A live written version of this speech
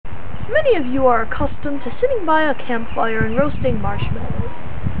Many of you are accustomed to sitting by a campfire and roasting marshmallows.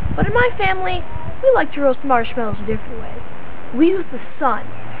 But in my family, we like to roast marshmallows a different way. We use the sun.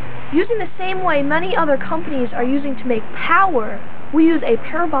 Using the same way many other companies are using to make power, we use a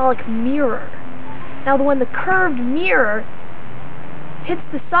parabolic mirror. Now when the curved mirror hits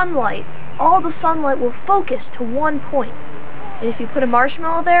the sunlight, all the sunlight will focus to one point. And if you put a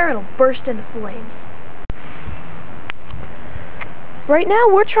marshmallow there, it'll burst into flames. Right now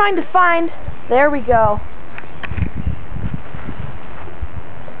we're trying to find, there we go.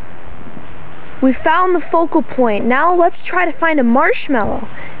 We found the focal point. Now let's try to find a marshmallow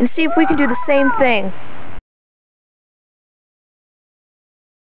and see if we can do the same thing.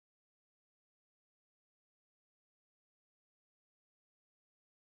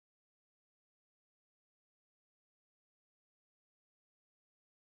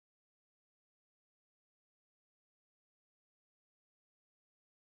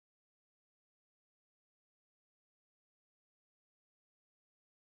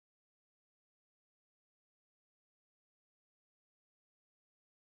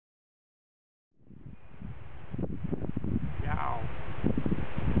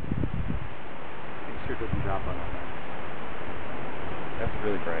 Make sure it doesn't drop on that. That's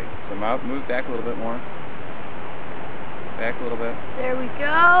really bright. So move back a little bit more. Back a little bit. There we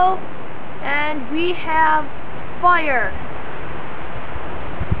go. And we have fire.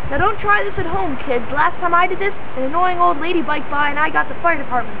 Now don't try this at home, kids. Last time I did this, an annoying old lady biked by and I got the fire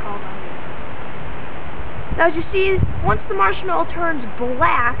department called on me. Now as you see, once the marshmallow turns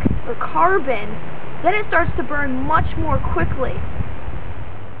black, or carbon, then it starts to burn much more quickly.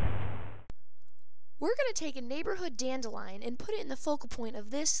 We're going to take a neighborhood dandelion and put it in the focal point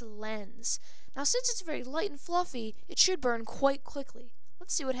of this lens. Now since it's very light and fluffy, it should burn quite quickly.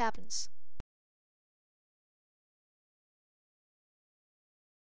 Let's see what happens.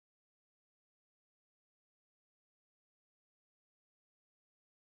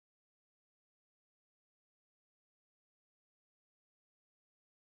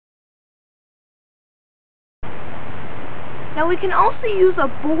 Now we can also use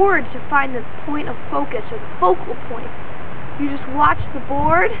a board to find the point of focus, or the focal point. You just watch the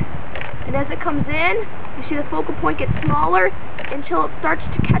board, and as it comes in, you see the focal point get smaller until it starts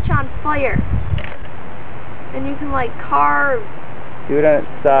to catch on fire. And you can like carve. Do it on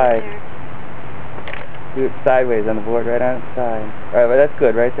its side. Do it sideways on the board, right on its side. Alright, well that's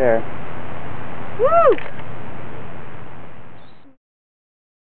good, right there. Woo!